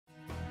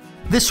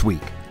This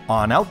week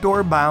on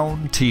Outdoor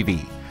Bound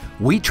TV,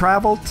 we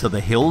travel to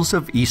the hills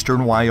of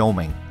eastern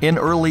Wyoming in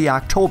early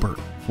October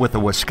with a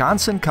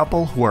Wisconsin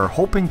couple who are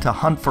hoping to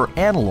hunt for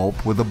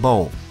antelope with a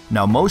bow.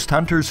 Now, most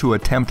hunters who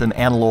attempt an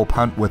antelope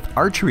hunt with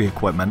archery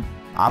equipment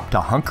opt to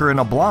hunker in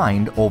a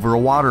blind over a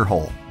water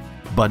hole.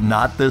 But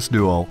not this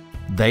duo.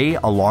 They,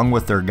 along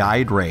with their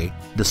guide Ray,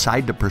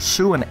 decide to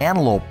pursue an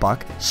antelope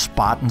buck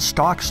spot and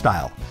stalk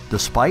style,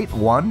 despite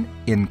one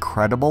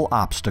incredible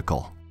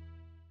obstacle.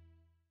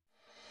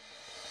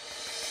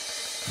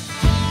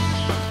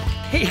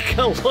 Take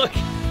a look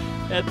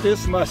at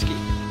this muskie.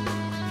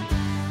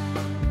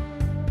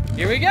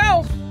 Here we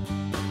go.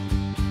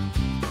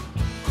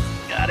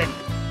 Got him.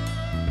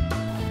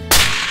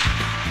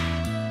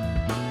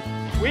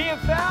 We have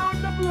found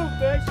the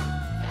bluefish.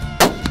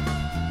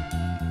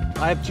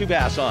 I have 2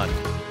 bass on.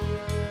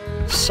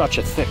 Such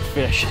a thick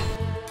fish.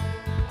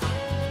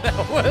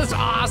 That was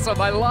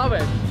awesome. I love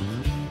it.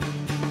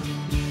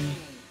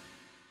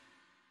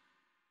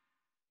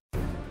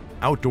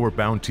 Outdoor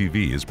Bound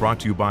TV is brought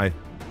to you by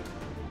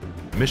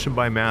Mission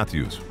by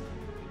Matthews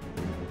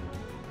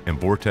and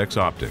Vortex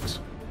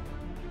Optics.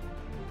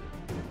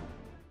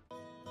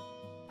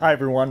 Hi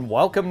everyone,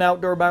 welcome to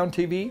Outdoor Bound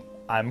TV.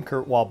 I'm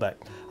Kurt Walbeck.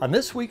 On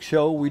this week's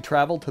show, we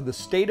travel to the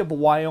state of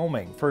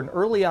Wyoming for an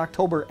early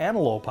October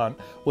antelope hunt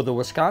with a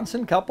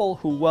Wisconsin couple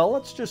who, well,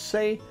 let's just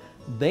say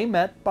they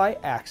met by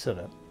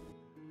accident.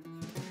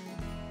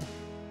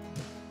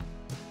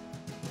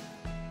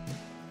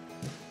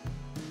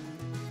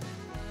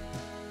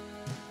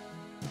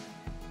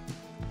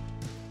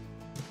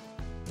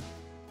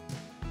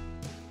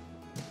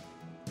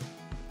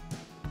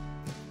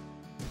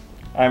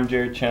 I'm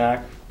Jared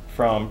Chinnock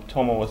from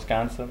Tomah,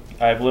 Wisconsin.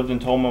 I've lived in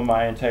Tomah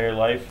my entire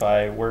life.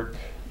 I work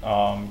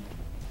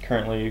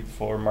currently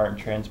for Martin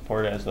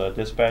Transport as a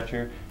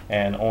dispatcher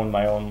and own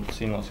my own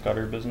seamless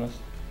gutter business.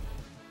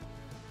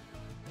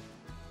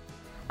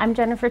 I'm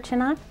Jennifer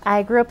Chinnock.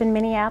 I grew up in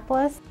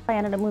Minneapolis. I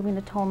ended up moving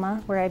to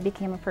Tomah, where I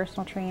became a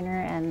personal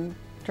trainer and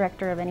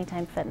director of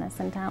Anytime Fitness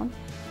in town.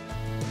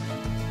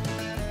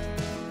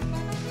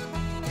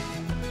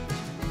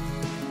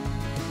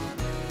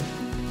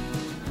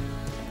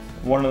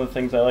 One of the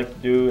things I like to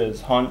do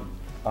is hunt.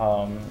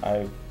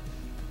 I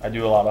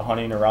do a lot of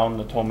hunting around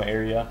the Tomah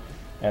area,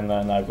 and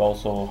then I've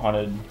also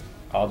hunted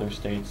other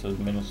states of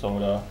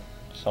Minnesota,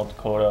 South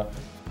Dakota.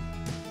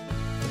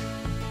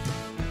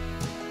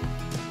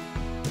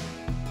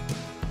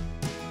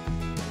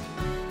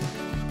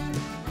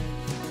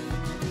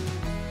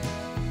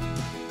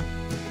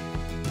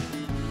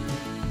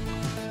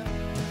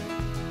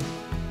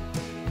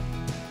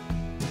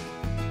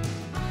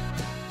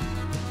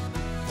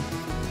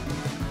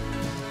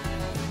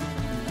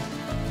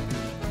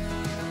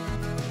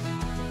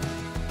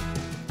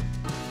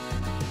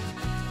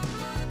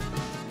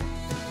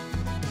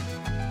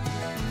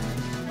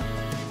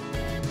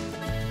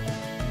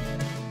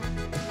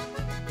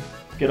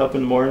 Get up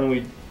in the morning,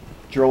 we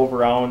drove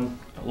around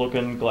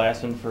looking,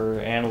 glassing for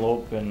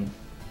antelope, and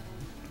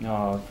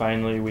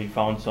finally we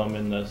found some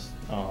in this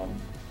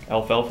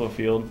alfalfa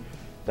field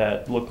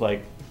that looked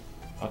like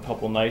a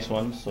couple nice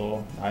ones.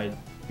 So I,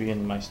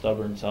 being my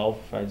stubborn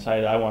self, I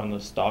decided I wanted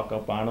to stalk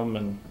up on them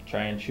and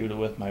try and shoot it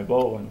with my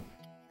bow. And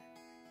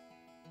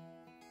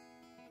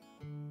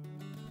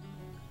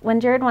when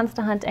Jared wants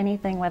to hunt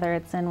anything, whether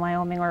it's in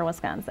Wyoming or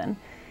Wisconsin,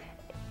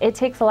 it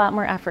takes a lot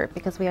more effort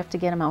because we have to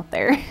get him out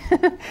there.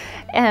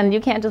 And you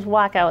can't just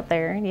walk out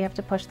there, you have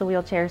to push the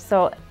wheelchair.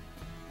 So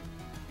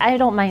I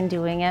don't mind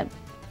doing it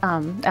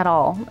at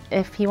all.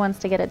 If he wants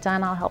to get it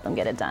done, I'll help him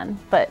get it done.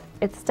 But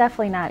it's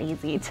definitely not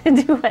easy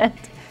to do it.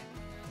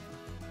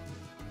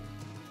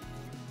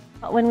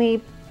 When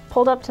we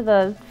pulled up to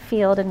the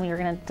field and we were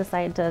gonna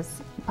decide to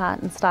spot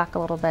and stalk a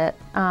little bit,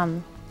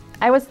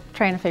 I was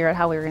trying to figure out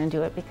how we were gonna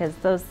do it because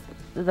the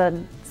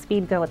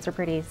speed goats are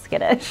pretty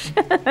skittish.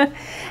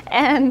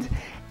 And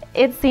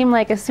it seemed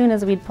like as soon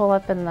as we'd pull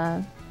up in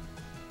the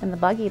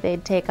buggy,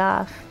 they'd take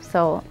off.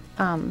 So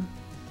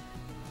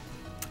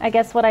I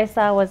guess what I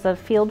saw was a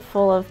field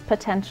full of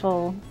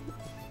potential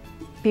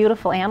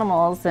beautiful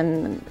animals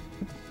and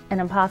an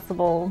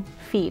impossible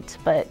feat,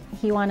 but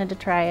he wanted to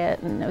try it,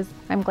 and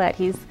I'm glad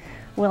he's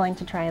willing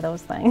to try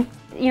those things.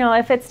 You know,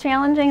 if it's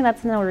challenging,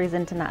 that's no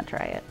reason to not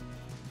try it.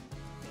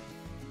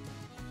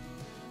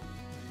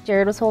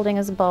 Jared was holding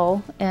his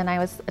bow, and I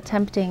was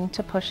attempting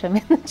to push him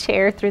in the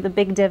chair through the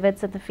big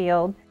divots of the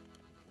field.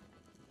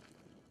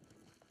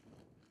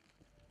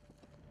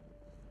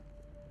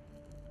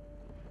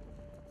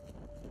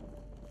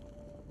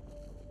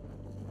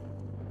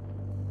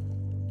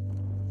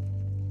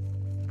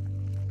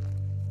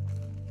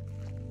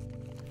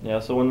 yeah,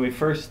 so when we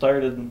first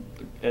started,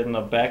 in the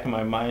back of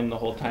my mind the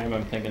whole time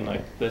I'm thinking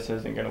like, this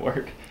isn't gonna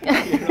work.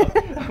 You know?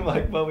 I'm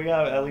like, well, we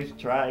gotta at least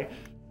try.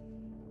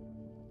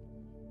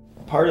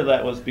 Part of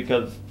that was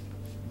because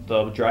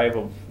the drive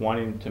of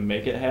wanting to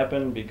make it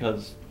happen,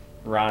 because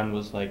Ron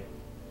was like,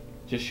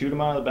 just shoot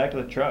him out of the back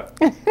of the truck.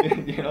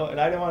 You know, and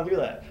I didn't want to do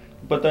that.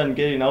 But then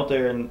getting out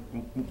there, and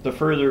the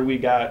further we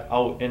got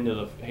out into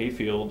the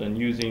hayfield and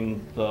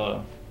using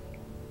the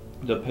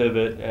the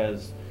pivot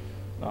as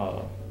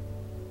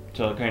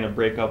to kind of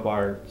break up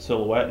our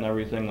silhouette and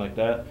everything like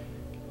that.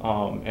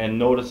 And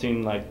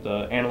noticing like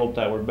the antelope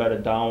that were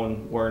bedded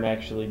down weren't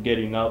actually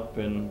getting up,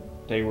 and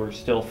they were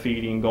still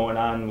feeding, going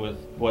on with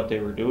what they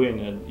were doing,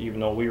 and even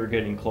though we were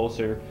getting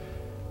closer.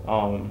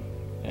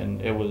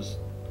 And it was,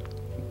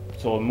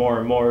 so more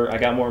and more, I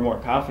got more and more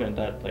confident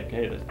that like,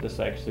 hey, this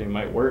actually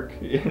might work,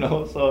 you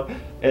know. So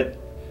it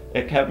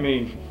kept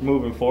me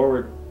moving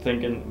forward,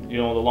 thinking, you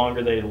know, the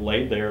longer they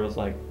laid there, it was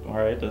like, all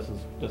right, this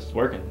is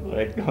working.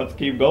 Like, let's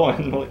keep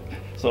going.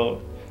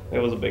 So it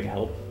was a big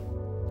help.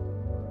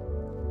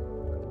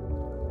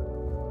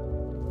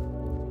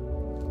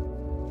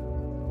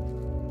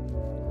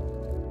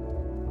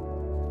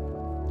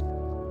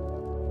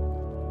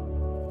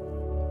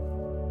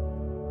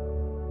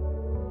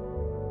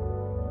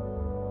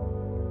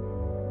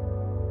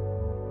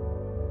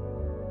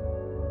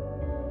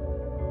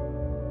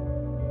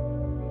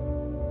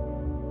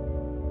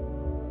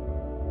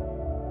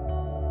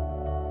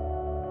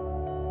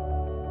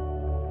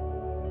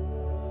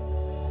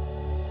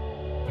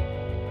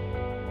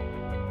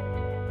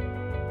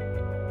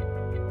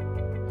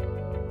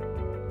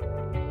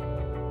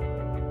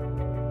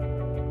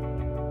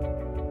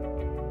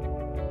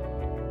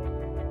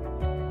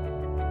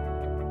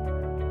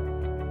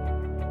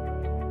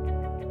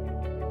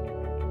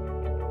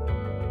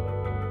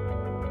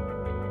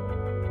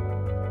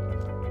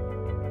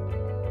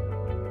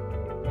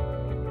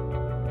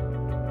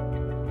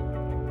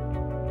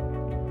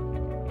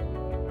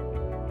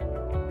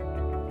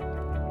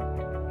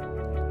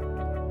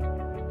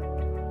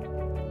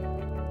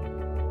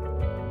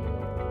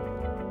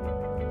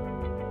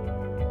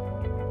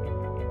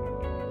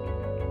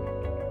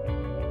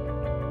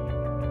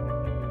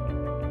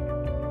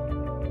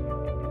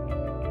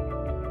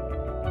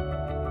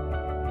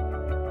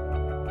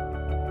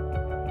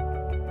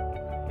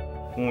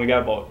 When we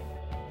got about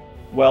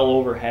well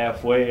over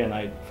halfway, and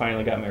I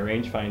finally got my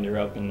rangefinder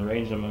up and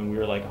ranged them, and we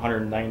were like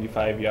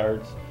 195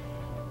 yards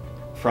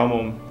from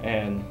them.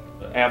 And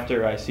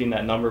after I seen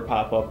that number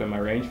pop up in my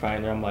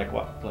rangefinder, I'm like,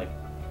 what? Like,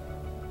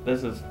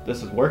 this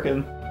is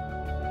working.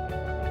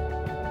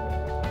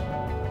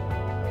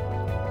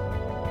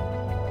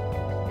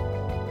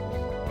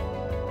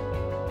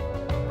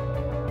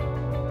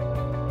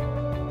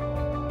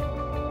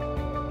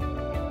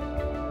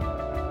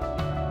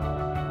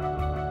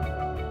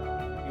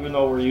 Even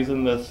though we're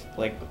using this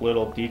like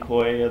little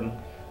decoy, and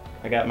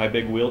I got my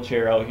big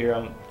wheelchair out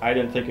here, I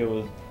didn't think it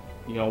was,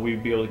 you know,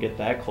 we'd be able to get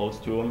that close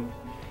to them.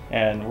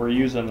 And we're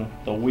using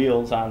the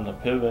wheels on the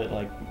pivot.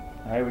 Like,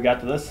 all right, we got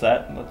to this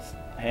set,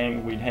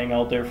 we'd hang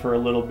out there for a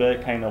little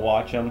bit, kind of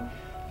watch them,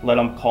 let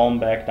them calm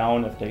back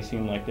down if they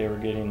seemed like they were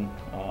getting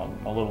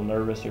a little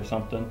nervous or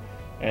something.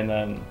 And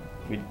then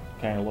we'd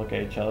kind of look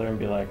at each other and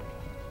be like,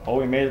 oh,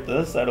 we made it to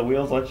this set of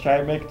wheels, let's try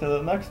and make it to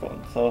the next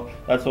one. So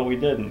that's what we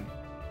did.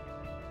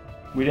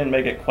 We didn't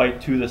make it quite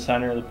to the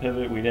center of the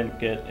pivot. We didn't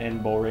get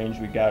in bow range.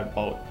 We got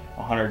about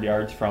 100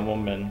 yards from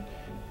them, and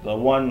the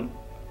one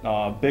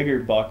bigger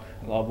buck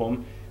of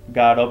them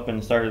got up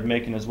and started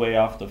making his way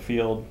off the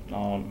field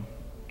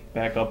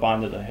back up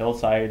onto the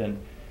hillside, and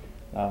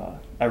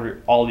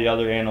all the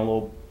other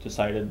antelope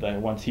decided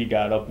that once he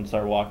got up and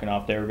started walking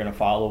off, they were going to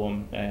follow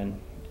him. And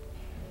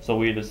so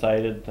we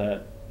decided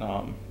that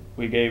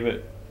we gave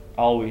it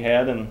all we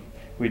had, and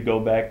we'd go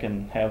back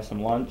and have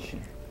some lunch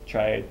and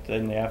try it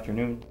in the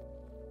afternoon.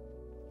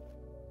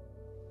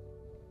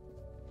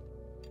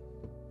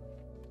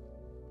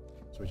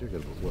 So you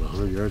got about, what,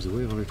 100 yards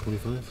away,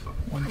 125?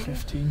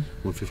 115.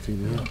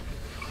 115, yeah.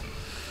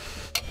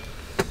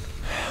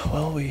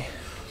 Well, we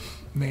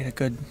made a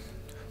good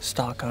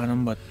stock on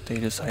them, but they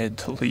decided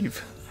to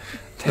leave.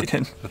 They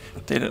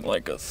didn't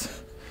like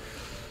us.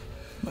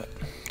 But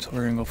so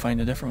we're gonna go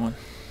find a different one.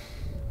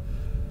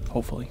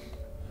 Hopefully.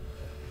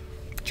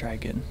 Try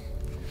again.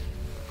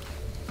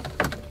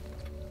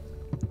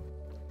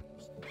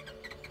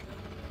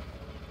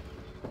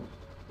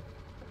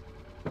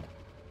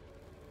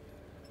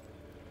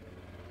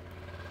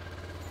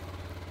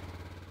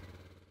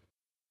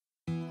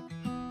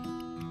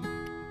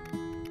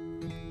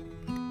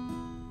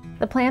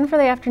 The plan for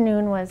the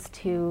afternoon was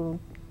to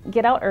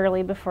get out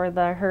early before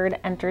the herd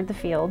entered the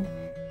field.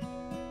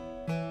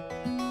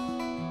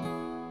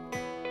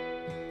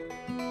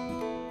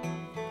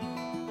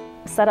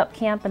 Set up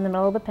camp in the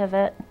middle of the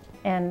pivot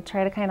and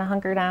try to kind of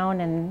hunker down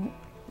and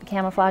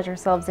camouflage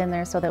ourselves in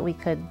there so that we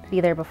could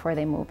be there before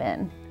they move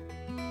in.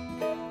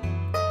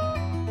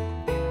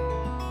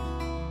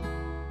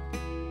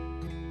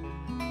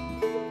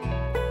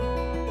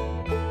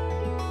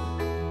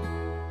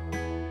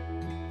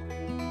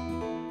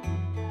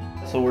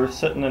 So we're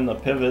sitting in the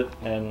pivot,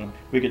 and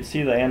we could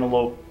see the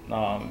antelope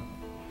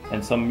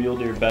and some mule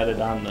deer bedded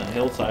on the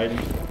hillside.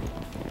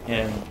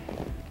 And,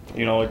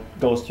 you know, it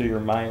goes through your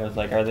mind, it's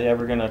like, are they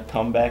ever gonna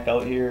come back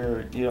out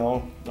here, you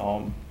know,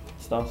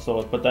 stuff.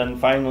 So, but then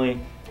finally,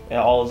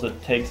 all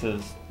it takes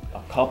is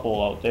a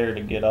couple out there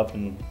to get up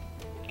and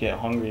get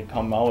hungry,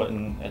 come out,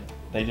 and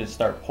they just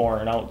start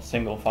pouring out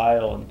single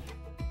file. And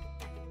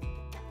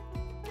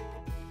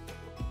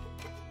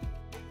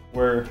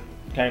We're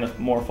kind of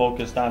more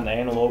focused on the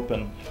antelope,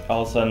 and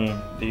all of a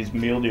sudden these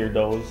mule deer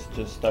does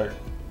just start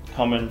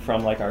coming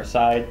from like our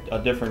side, a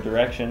different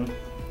direction,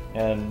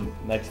 and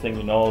next thing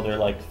you know they're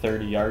like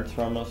 30 yards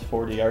from us,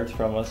 40 yards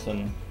from us,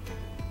 and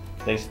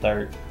they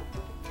start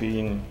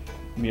being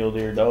mule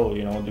deer doe,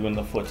 you know, doing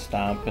the foot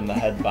stomp and the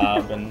head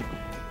bob, and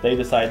they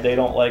decide they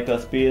don't like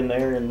us being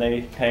there, and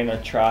they kind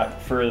of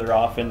trot further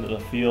off into the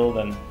field,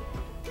 and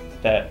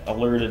that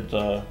alerted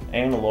the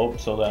antelope,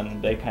 so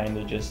then they kind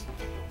of just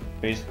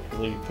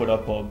basically put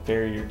up a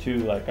barrier too,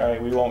 like, all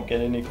right, we won't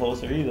get any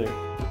closer either.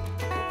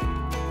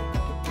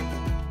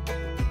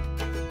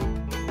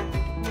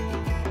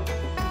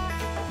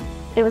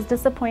 It was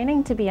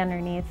disappointing to be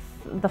underneath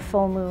the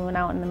full moon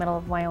out in the middle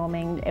of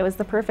Wyoming. It was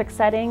the perfect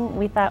setting.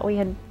 We thought we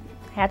had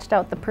hatched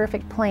out the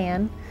perfect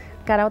plan,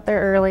 got out there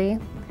early.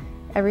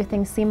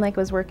 Everything seemed like it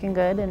was working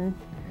good, and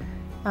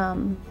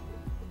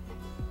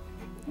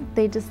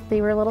they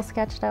were a little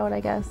sketched out, I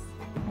guess.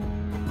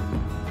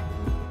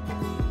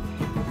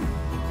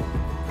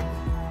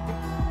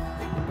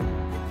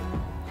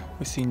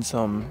 We seen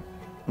some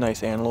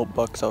nice antelope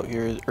bucks out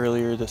here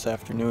earlier this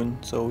afternoon,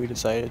 so we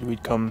decided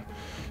we'd come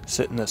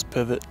sit in this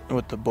pivot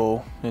with the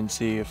bow and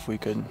see if we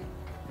could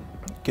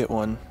get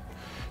one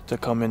to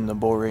come in the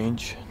bow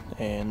range.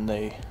 And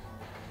they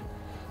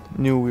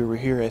knew we were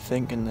here, I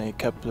think, and they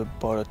kept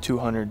about a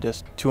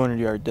 200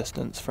 yard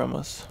distance from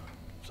us.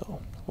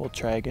 So we'll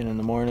try again in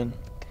the morning.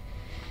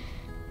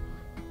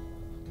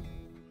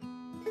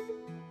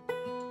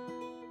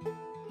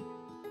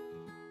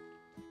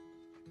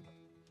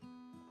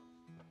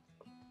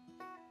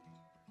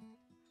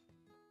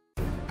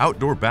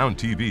 Outdoor Bound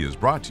TV is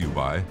brought to you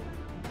by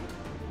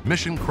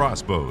Mission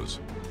Crossbows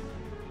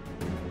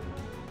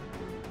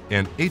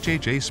and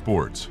HHA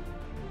Sports.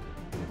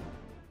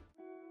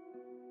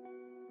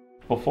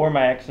 Before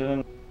my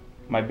accident,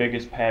 my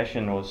biggest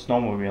passion was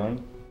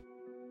snowmobiling.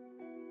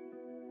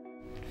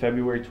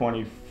 February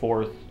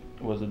 24th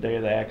was the day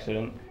of the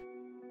accident.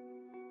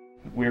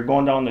 We were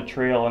going down the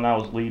trail and I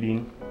was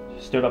leading.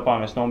 Stood up on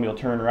my snowmobile,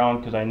 turned around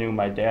because I knew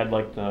my dad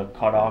liked to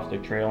cut off the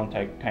trail and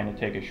kind of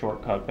take a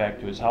shortcut back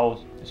to his house.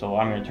 So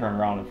I'm going to turn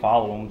around and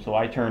follow him. So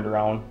I turned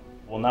around.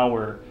 Well, now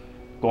we're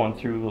going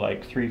through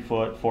like 3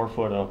 foot, 4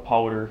 foot of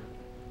powder,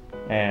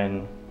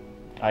 and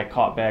I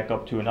caught back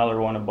up to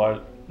another one of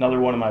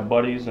my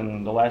buddies,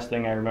 and the last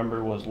thing I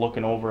remember was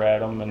looking over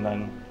at him, and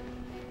then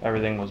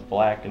everything was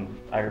black, and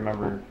I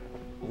remember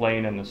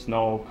laying in the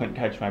snow, couldn't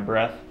catch my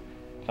breath.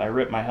 So I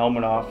ripped my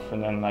helmet off,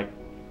 and then I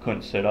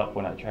couldn't sit up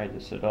when I tried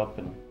to sit up.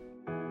 And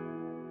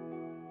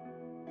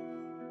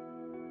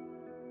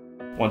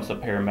once the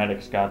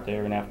paramedics got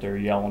there, and after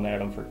yelling at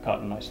them for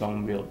cutting my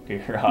snowmobile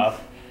gear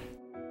off,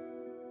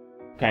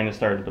 kind of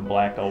started to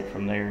black out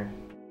from there.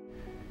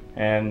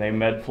 And they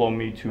med-flow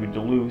me to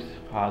Duluth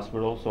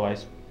Hospital, so I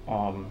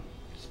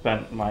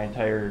spent my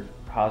entire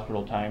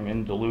hospital time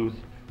in Duluth.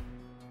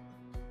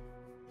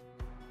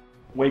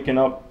 Waking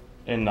up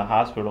in the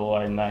hospital,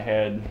 and I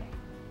had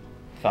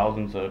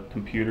thousands of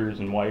computers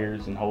and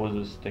wires and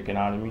hoses sticking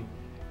out of me.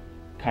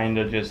 Kind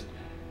of just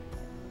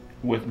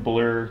with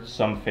blur,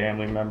 some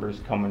family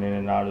members coming in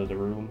and out of the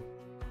room.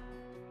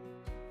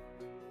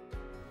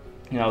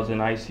 And I was in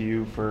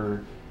ICU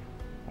for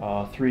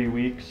 3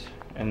 weeks,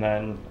 and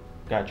then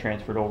got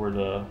transferred over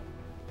to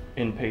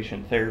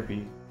inpatient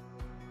therapy.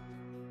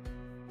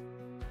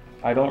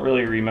 I don't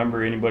really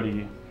remember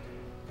anybody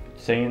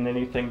saying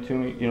anything to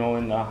me, you know,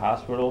 in the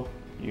hospital,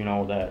 you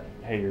know, that,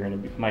 hey,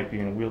 might be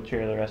in a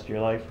wheelchair the rest of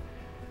your life.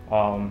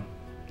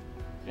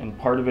 And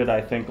part of it,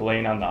 I think,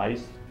 laying on the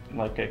ice,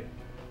 like it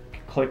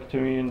clicked to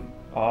me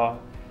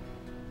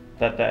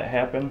that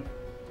happened.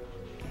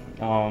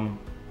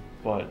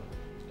 But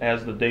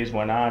as the days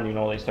went on, you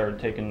know, they started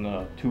taking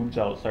the tubes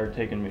out, started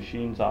taking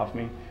machines off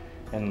me,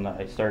 and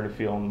I started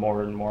feeling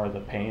more and more of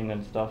the pain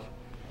and stuff.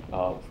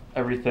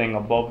 Everything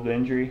above the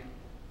injury,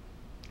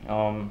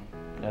 and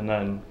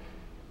then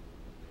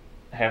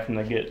having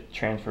to get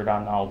transferred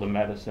on all the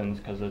medicines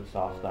because it's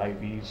off the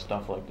IVs,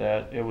 stuff like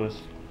that.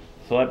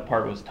 So that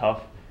part was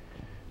tough.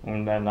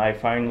 And then I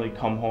finally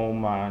come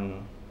home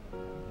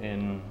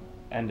in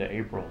end of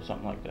April,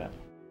 something like that.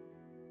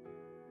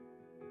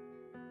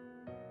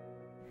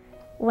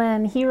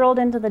 When he rolled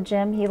into the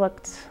gym, he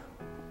looked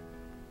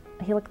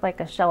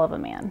like a shell of a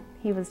man.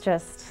 He had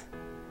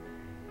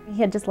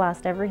just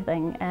lost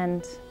everything,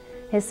 and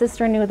his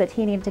sister knew that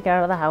he needed to get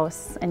out of the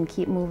house and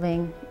keep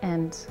moving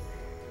and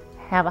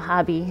have a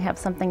hobby, have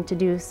something to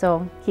do,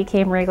 so he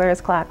came regular as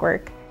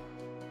clockwork.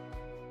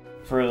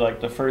 For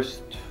like the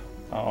first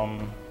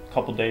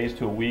couple days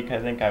to a week, I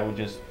think I would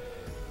just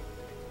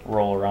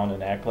roll around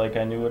and act like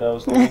I knew what I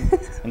was doing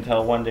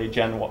until one day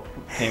Jen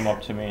came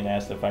up to me and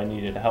asked if I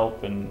needed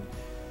help, and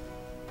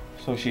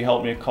so she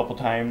helped me a couple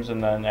times,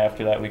 and then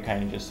after that we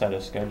kind of just set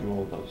a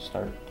schedule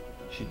to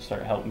she'd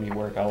start helping me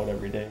work out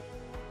every day.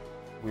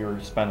 We were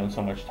spending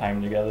so much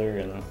time together,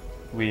 and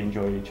we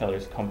enjoyed each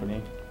other's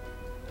company.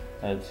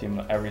 It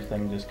seemed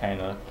everything just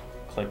kind of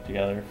clicked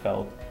together,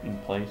 fell in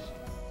place.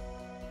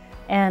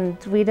 And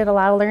we did a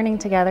lot of learning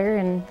together,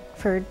 and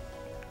for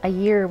a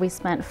year we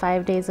spent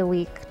 5 days a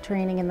week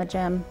training in the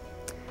gym,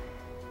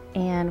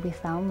 and we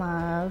fell in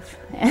love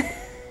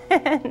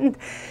and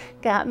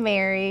got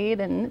married,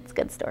 and it's a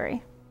good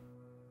story.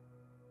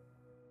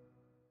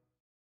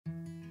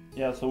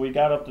 Yeah, so we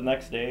got up the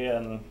next day,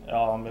 and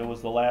it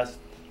was the last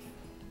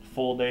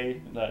full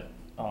day that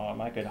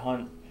I could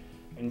hunt,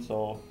 and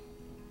so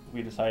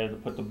we decided to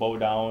put the bow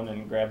down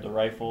and grab the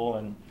rifle.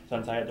 And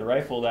since I had the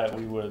rifle, that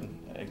we would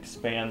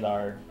expand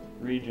our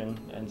region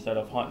instead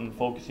of hunting,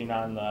 focusing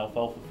on the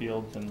alfalfa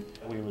fields, and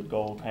we would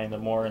go kind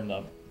of more in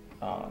the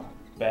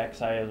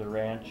backside of the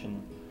ranch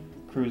and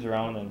cruise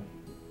around and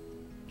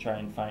try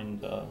and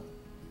find a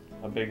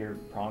bigger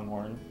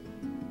pronghorn.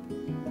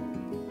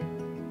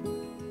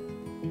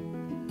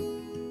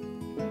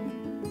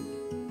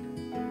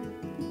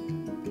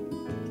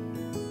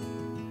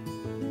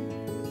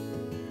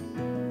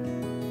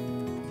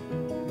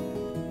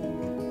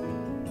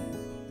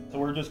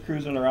 We're just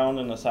cruising around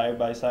in the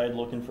side-by-side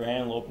looking for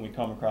antelope, and we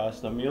come across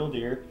the mule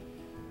deer,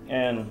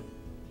 and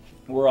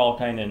we're all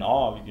kind of in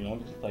awe, you know,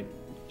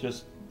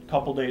 just a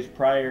couple days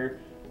prior,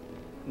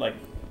 like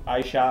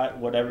I shot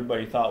what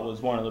everybody thought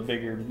was one of the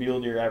bigger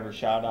mule deer ever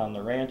shot on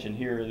the ranch, and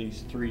here are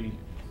these 3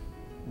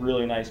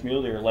 really nice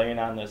mule deer laying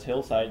on this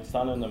hillside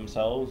sunning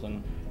themselves,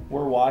 and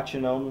we're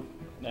watching them,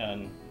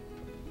 and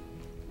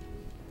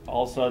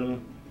all of a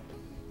sudden,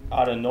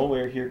 out of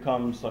nowhere, here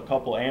comes a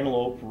couple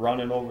antelope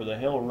running over the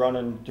hill,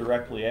 running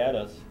directly at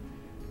us.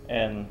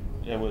 And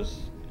it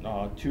was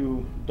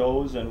 2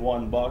 does and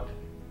 1 buck.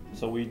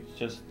 So we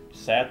just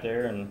sat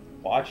there and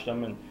watched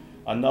them, and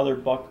another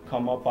buck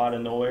come up out of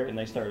nowhere, and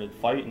they started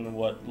fighting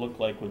what looked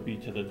like would be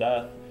to the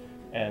death.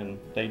 And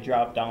they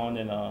dropped down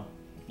in a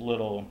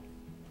little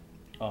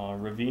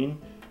ravine.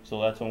 So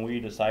that's when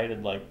we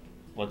decided, like,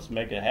 let's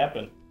make it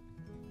happen.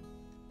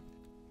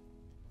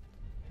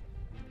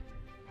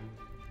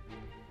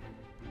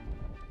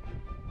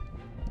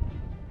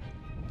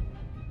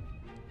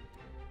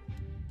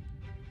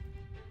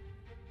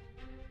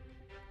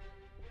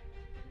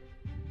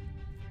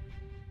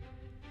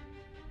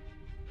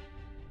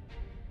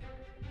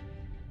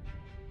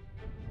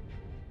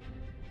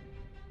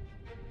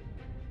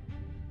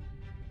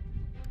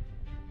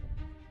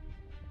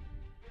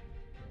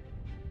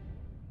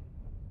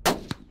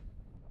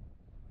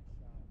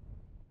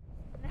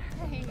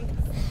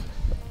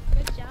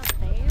 Good job,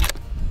 babe.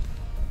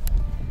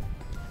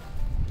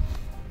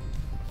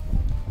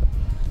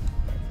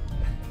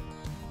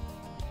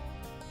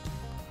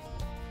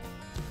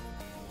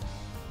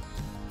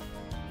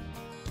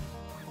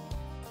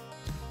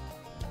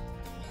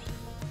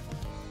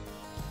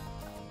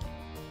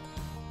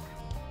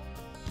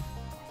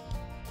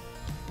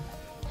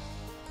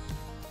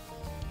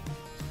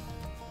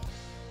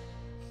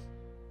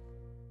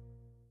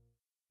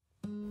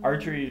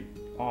 Archery,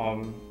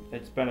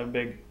 it's been a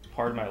big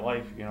part of my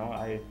life, you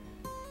know.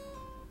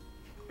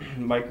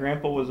 My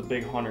grandpa was a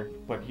big hunter,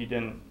 but he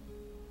didn't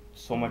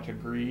so much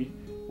agree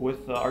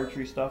with the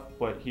archery stuff,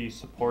 but he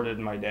supported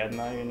my dad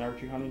and I in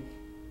archery hunting.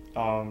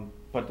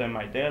 But then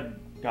my dad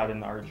got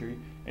into archery,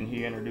 and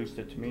he introduced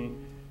it to me,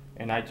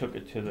 and I took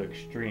it to the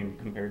extreme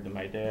compared to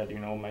my dad. You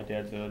know, my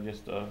dad's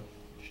just a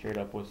straight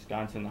up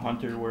Wisconsin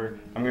hunter, where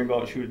I'm gonna go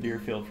out and shoot a deer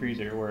field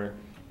freezer, where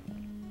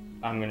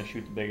I'm gonna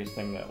shoot the biggest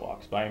thing that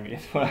walks by me.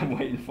 That's what I'm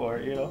waiting for,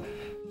 you know.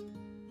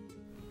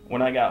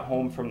 When I got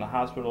home from the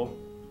hospital,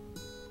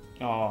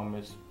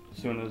 as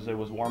soon as it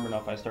was warm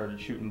enough, I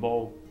started shooting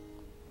bow,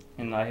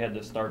 and I had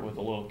to start with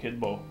a little kid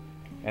bow,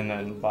 and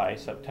then by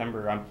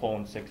September I'm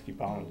pulling 60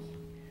 pounds.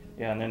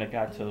 Yeah, and then it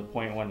got to the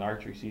point when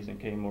archery season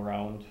came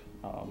around,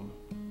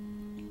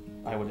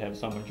 I would have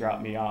someone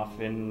drop me off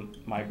in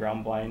my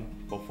ground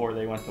blind before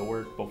they went to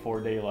work,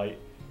 before daylight,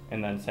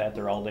 and then sat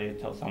there all day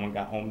until someone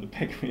got home to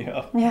pick me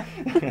up. Yeah.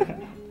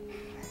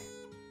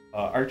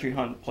 Archery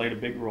hunt played a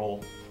big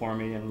role for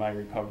me in my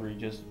recovery,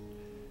 just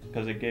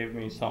because it gave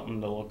me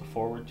something to look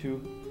forward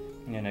to,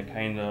 and it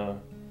kind of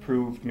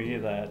proved me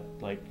that,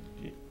 like,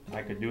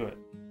 I could do it.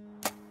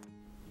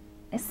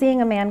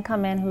 Seeing a man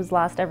come in who's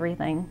lost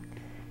everything,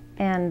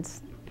 and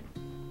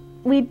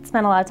we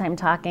spent a lot of time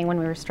talking when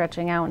we were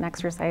stretching out and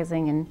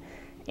exercising, and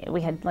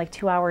we had like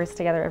 2 hours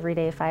together every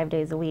day, 5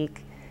 days a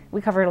week.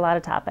 We covered a lot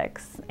of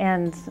topics,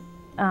 and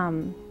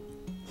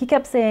he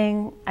kept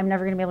saying, I'm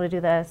never gonna be able to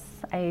do this.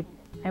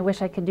 I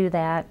wish I could do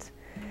that.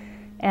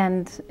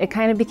 And it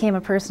kind of became a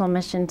personal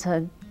mission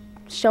to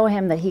show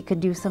him that he could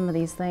do some of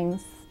these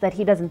things that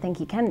he doesn't think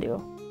he can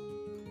do.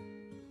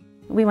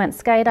 We went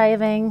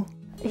skydiving.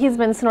 He's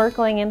been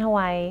snorkeling in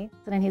Hawaii,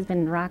 and he's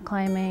been rock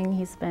climbing.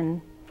 He's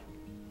been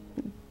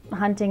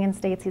hunting in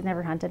states he's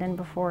never hunted in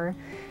before.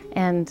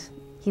 And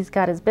he's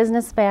got his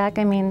business back.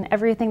 I mean,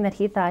 everything that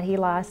he thought he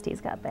lost, he's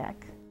got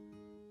back.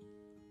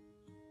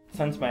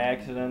 Since my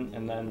accident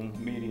and then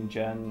meeting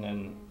Jen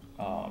and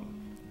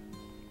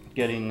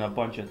getting a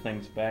bunch of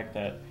things back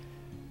that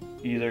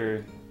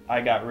either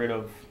I got rid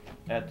of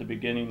at the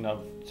beginning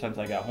of, since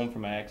I got home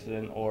from my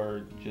accident,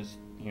 or just,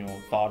 you know,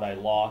 thought I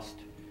lost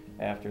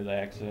after the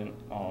accident,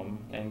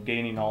 and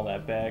gaining all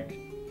that back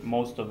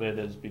most of it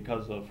is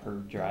because of her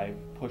drive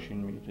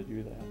pushing me to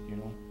do that, you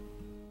know.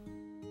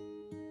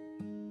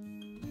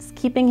 Just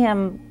keeping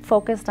him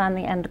focused on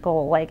the end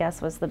goal, I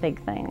guess, was the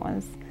big thing.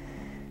 Was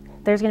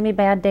there's going to be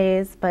bad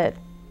days, but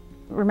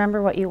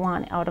remember what you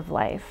want out of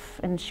life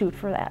and shoot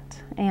for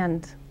that.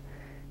 And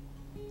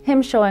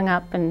him showing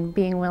up and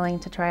being willing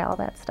to try all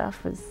that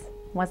stuff was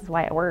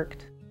why it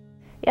worked.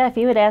 Yeah, if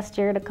you had asked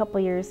Jared a couple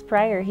years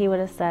prior, he would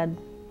have said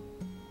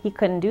he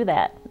couldn't do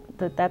that.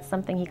 That's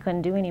something he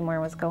couldn't do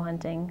anymore, was go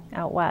hunting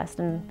out west.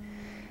 And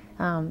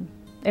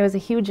it was a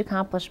huge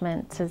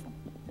accomplishment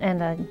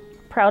and a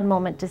proud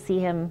moment to see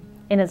him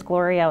in his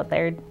glory out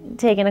there,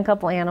 taking a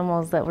couple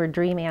animals that were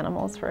dream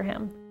animals for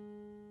him.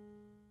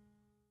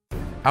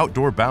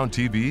 Outdoor Bound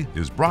TV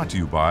is brought to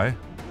you by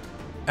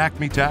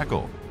Acme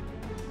Tackle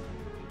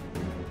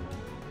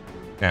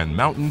and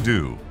Mountain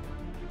Dew.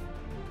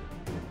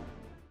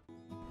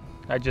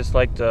 I'd just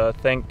like to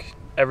thank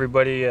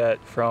everybody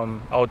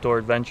from Outdoor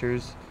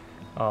Adventures,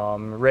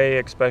 Ray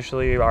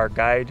especially, our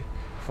guide,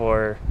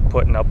 for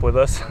putting up with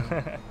us.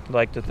 I'd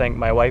like to thank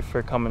my wife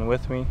for coming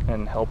with me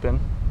and helping,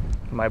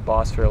 my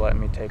boss for letting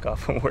me take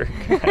off from work.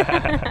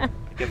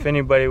 If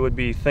anybody would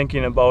be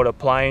thinking about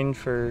applying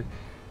for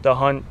the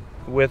hunt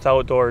with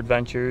Outdoor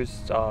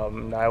Adventures,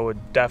 I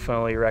would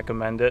definitely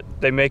recommend it.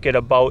 They make it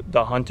about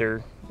the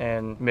hunter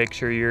and make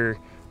sure you're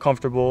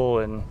comfortable.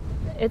 And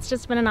it's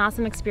just been an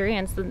awesome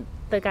experience.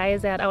 The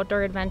guys at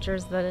Outdoor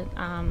Adventures, the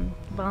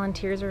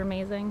volunteers are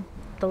amazing.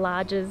 The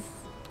lodge is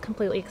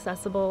completely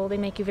accessible. They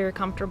make you very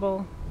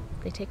comfortable.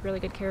 They take really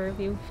good care of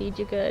you, feed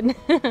you good.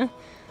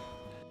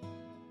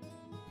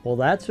 Well,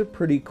 that's a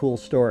pretty cool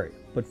story.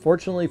 But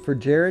fortunately for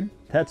Jared,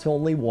 that's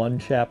only one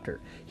chapter.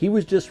 He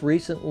was just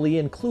recently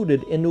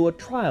included into a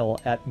trial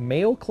at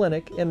Mayo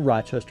Clinic in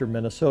Rochester,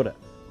 Minnesota.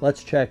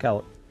 Let's check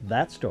out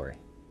that story.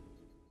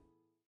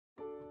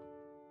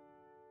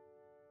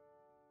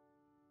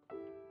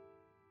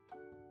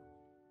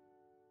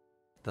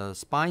 The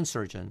spine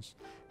surgeons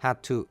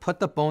had to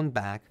put the bone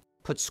back,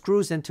 put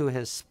screws into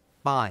his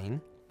spine.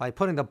 By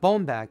putting the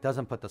bone back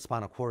doesn't put the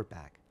spinal cord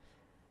back.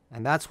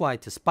 And that's why,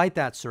 despite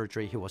that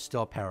surgery, he was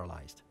still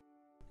paralyzed.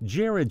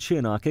 Jared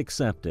Chinock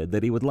accepted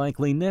that he would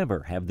likely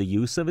never have the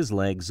use of his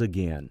legs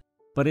again.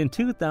 But in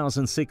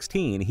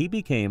 2016, he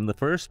became the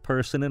first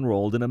person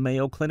enrolled in a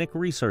Mayo Clinic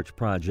research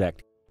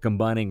project,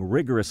 combining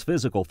rigorous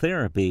physical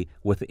therapy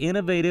with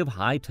innovative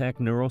high-tech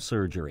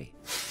neurosurgery.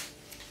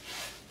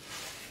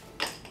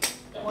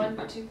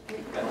 1, 2, 3,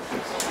 go.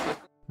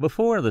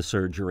 Before the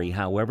surgery,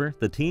 however,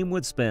 the team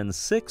would spend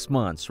 6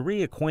 months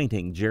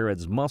reacquainting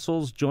Jared's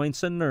muscles,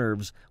 joints, and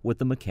nerves with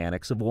the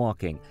mechanics of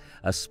walking.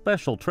 A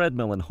special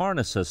treadmill and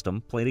harness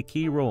system played a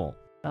key role.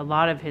 A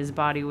lot of his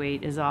body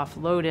weight is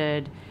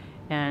offloaded,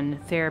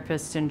 and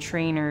therapists and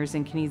trainers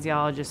and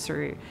kinesiologists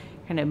are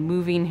kind of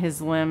moving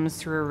his limbs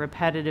through a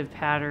repetitive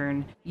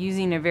pattern,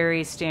 using a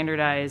very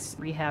standardized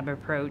rehab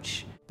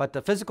approach. But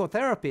the physical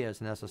therapy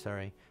is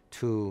necessary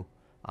to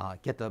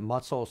get the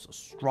muscles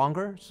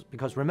stronger,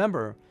 because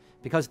remember,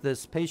 because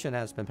this patient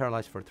has been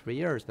paralyzed for 3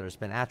 years, there's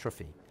been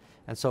atrophy.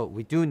 And so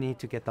we do need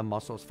to get the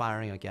muscles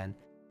firing again.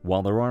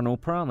 While there are no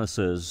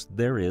promises,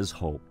 there is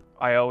hope.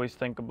 I always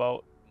think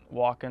about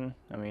walking.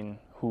 I mean,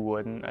 who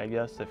wouldn't, I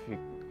guess,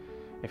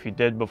 if you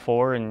did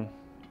before and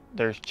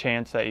there's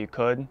chance that you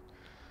could.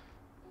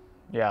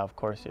 Yeah, of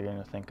course you're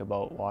gonna think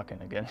about walking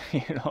again,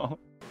 you know.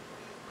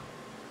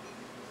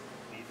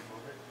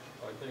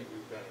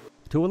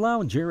 To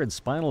allow Jared's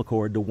spinal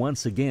cord to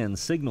once again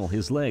signal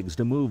his legs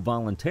to move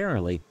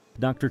voluntarily,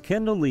 Dr.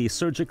 Kendall Lee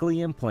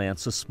surgically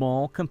implants a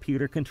small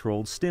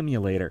computer-controlled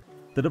stimulator.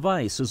 The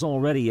device is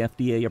already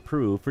FDA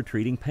approved for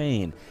treating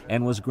pain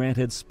and was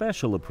granted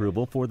special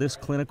approval for this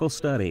clinical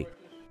study.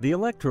 The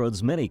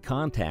electrode's many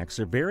contacts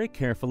are very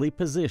carefully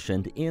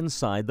positioned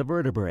inside the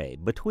vertebrae,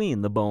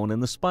 between the bone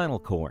and the spinal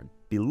cord,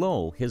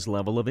 below his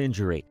level of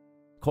injury.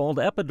 Called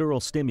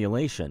epidural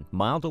stimulation,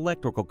 mild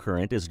electrical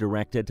current is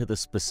directed to the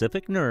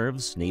specific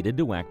nerves needed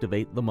to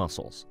activate the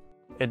muscles.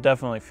 It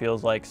definitely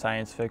feels like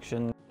science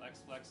fiction.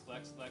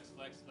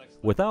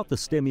 Without the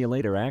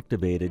stimulator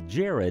activated,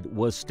 Jared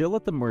was still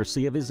at the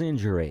mercy of his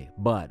injury,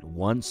 but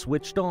once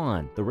switched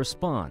on, the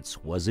response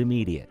was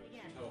immediate.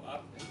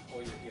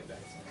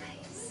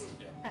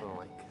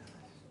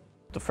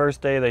 The first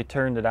day they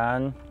turned it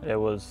on, it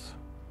was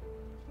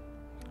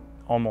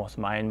almost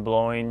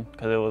mind-blowing,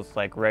 because it was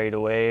like right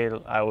away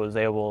I was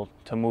able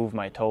to move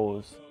my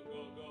toes.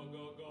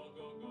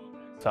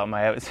 Something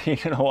I haven't seen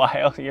in a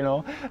while, you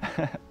know.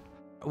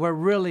 We're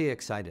really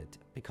excited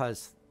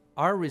because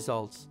our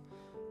results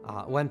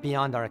went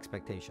beyond our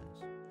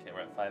expectations. Okay,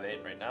 we're at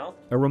 5'8" right now.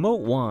 A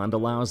remote wand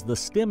allows the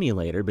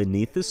stimulator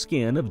beneath the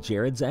skin of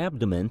Jared's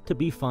abdomen to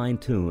be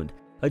fine-tuned.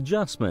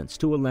 Adjustments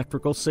to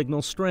electrical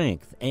signal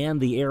strength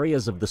and the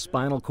areas of the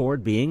spinal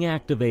cord being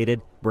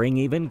activated bring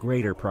even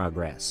greater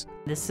progress.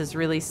 This has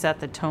really set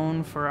the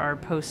tone for our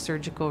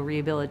post-surgical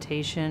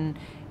rehabilitation,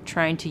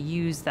 trying to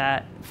use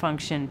that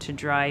function to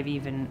drive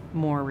even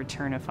more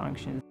return of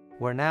function.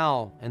 We're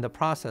now in the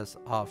process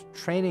of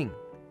training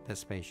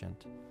this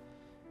patient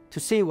to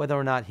see whether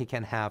or not he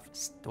can have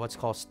what's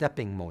called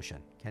stepping motion.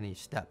 Can he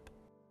step?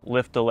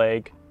 Lift the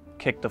leg,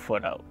 kick the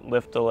foot out.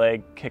 Lift the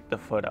leg, kick the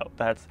foot out.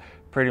 That's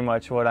pretty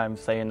much what I'm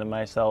saying to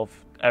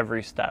myself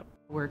every step.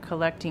 We're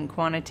collecting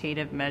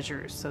quantitative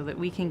measures so that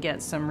we can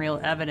get some real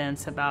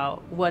evidence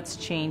about what's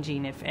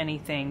changing, if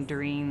anything,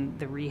 during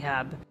the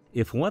rehab.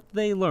 If what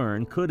they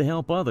learn could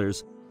help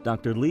others,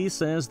 Dr. Lee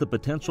says the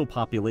potential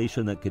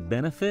population that could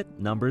benefit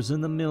numbers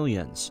in the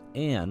millions,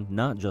 and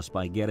not just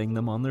by getting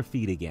them on their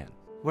feet again.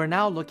 We're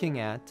now looking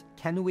at,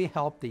 can we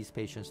help these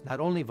patients, not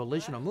only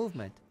volitional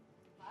movement,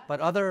 but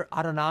other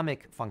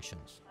autonomic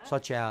functions,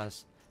 such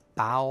as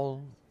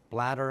bowel,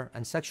 bladder,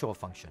 and sexual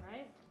function.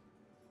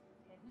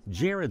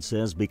 Jared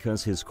says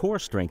because his core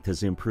strength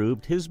has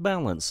improved, his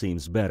balance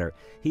seems better.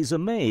 He's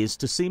amazed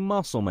to see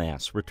muscle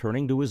mass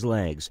returning to his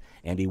legs,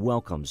 and he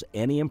welcomes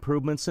any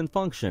improvements in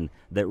function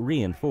that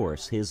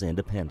reinforce his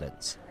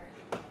independence.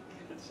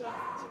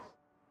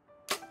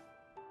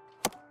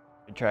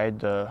 I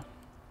tried to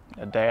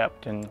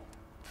adapt and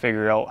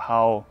figure out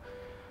how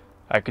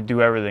I could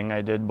do everything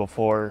I did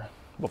before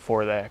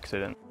the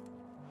accident.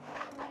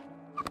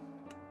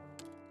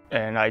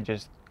 And I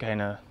just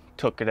kind of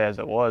took it as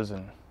it was,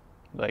 and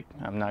like,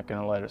 I'm not going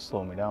to let it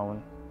slow me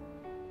down.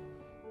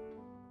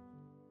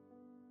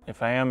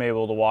 If I am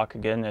able to walk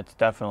again, it's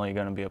definitely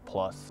going to be a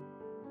plus.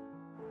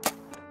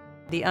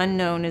 The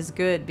unknown is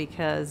good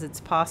because it's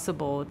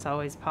possible, it's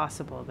always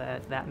possible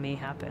that that may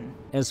happen.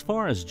 As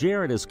far as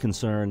Jared is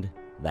concerned,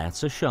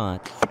 that's a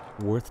shot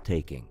worth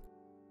taking.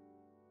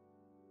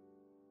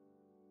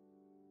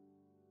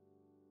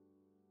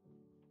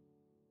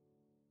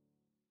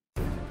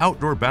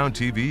 Outdoor Bound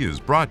TV is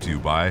brought to you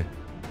by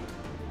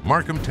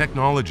Markham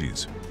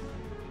Technologies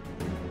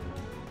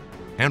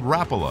and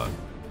Rapala.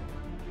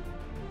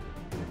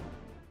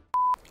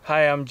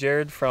 Hi, I'm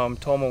Jared from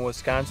Tomah,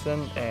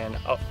 Wisconsin, and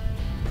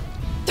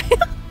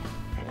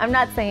I'm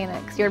not saying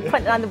it because you're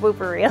putting it on the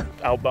blooper reel.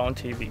 Outbound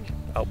TV,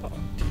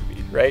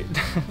 right?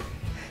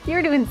 You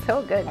were doing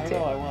so good, too. I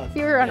know, I was.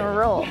 You were on a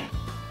roll.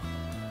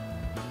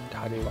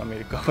 How do you want me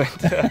to go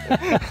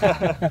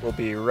into? We'll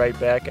be right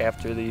back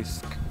after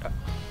these.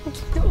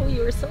 Oh,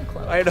 you were so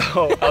close. I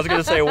know. I was going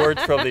to say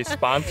words from these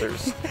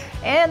sponsors.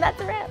 And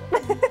that's a wrap.